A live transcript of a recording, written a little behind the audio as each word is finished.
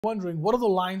Wondering what are the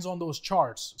lines on those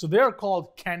charts? So they're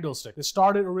called candlestick. They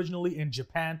started originally in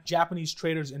Japan. Japanese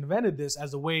traders invented this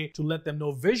as a way to let them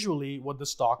know visually what the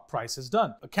stock price has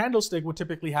done. A candlestick would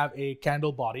typically have a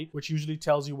candle body, which usually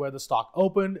tells you where the stock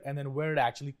opened and then where it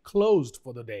actually closed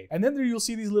for the day. And then there you'll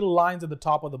see these little lines at the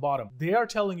top or the bottom. They are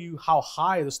telling you how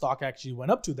high the stock actually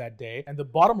went up to that day, and the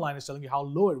bottom line is telling you how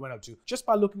low it went up to. Just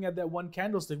by looking at that one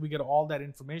candlestick, we get all that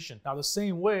information. Now, the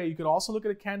same way, you could also look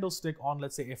at a candlestick on,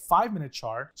 let's say, a 5-minute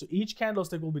chart. So each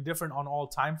candlestick will be different on all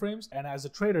time frames, and as a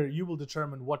trader, you will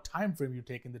determine what time frame you're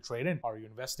taking the trade in. Are you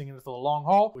investing in it for the long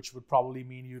haul, which would probably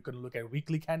mean you can look at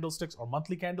weekly candlesticks or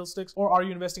monthly candlesticks, or are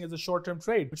you investing as a short-term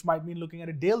trade, which might mean looking at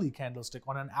a daily candlestick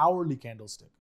on an hourly candlestick?